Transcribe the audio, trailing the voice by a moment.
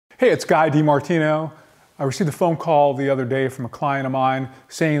Hey, it's Guy DiMartino. I received a phone call the other day from a client of mine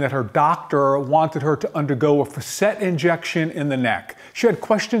saying that her doctor wanted her to undergo a facet injection in the neck. She had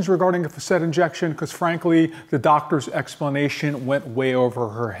questions regarding a facet injection because frankly, the doctor's explanation went way over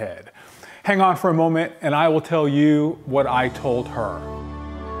her head. Hang on for a moment and I will tell you what I told her.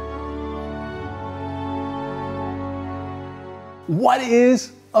 What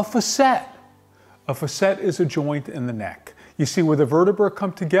is a facet? A facet is a joint in the neck. You see, where the vertebrae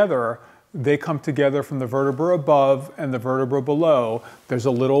come together, they come together from the vertebra above and the vertebra below. There's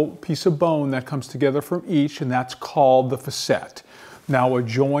a little piece of bone that comes together from each, and that's called the facet. Now, a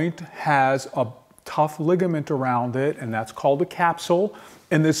joint has a tough ligament around it, and that's called a capsule.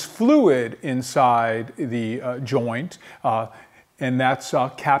 And this fluid inside the joint, and that's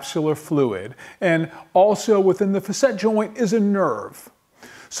capsular fluid. And also within the facet joint is a nerve.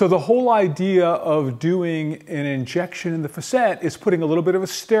 So the whole idea of doing an injection in the facet is putting a little bit of a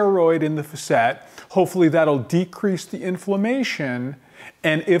steroid in the facet. Hopefully that'll decrease the inflammation.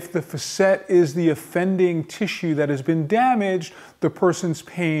 And if the facet is the offending tissue that has been damaged, the person's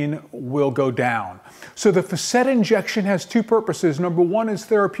pain will go down. So the facet injection has two purposes. Number one is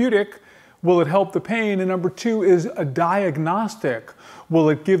therapeutic. Will it help the pain? And number two is a diagnostic. Will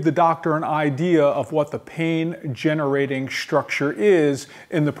it give the doctor an idea of what the pain-generating structure is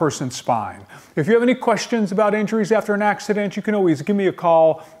in the person's spine? If you have any questions about injuries after an accident, you can always give me a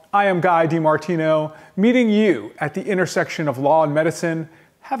call. I am Guy DiMartino, meeting you at the intersection of law and medicine.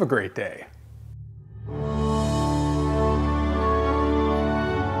 Have a great day.